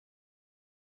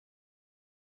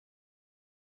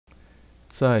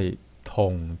在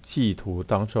统计图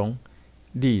当中，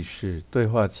历史对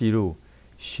话记录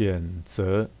选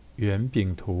择圆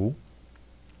饼图，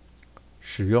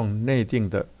使用内定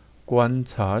的观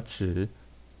察值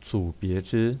组别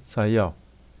之摘要，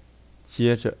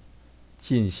接着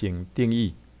进行定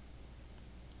义，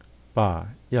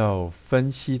把要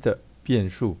分析的变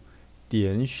数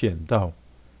点选到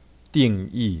定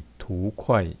义图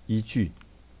块依据，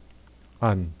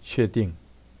按确定。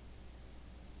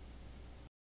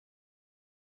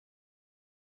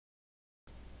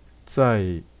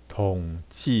在统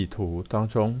计图当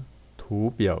中，图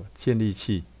表建立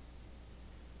器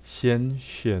先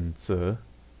选择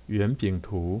圆饼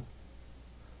图，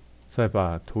再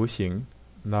把图形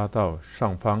拉到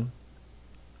上方，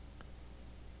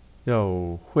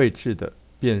要绘制的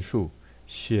变数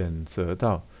选择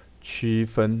到区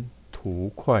分图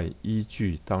块依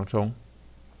据当中，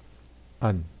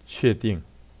按确定。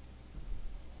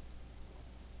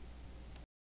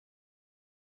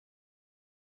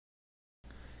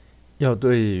要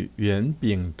对圆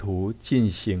饼图进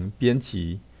行编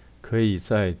辑，可以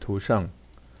在图上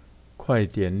快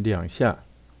点2下，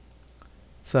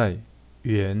在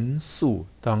元素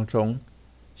当中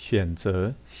选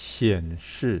择显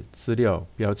示资料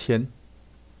标签，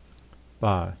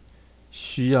把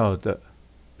需要的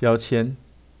标签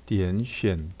点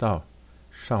选到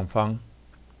上方，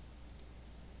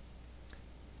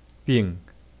并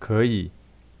可以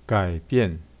改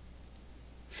变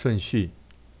顺序。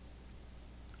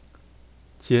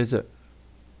接着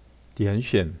点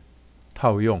选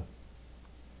套用，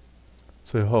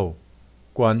最后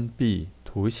关闭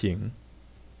图形。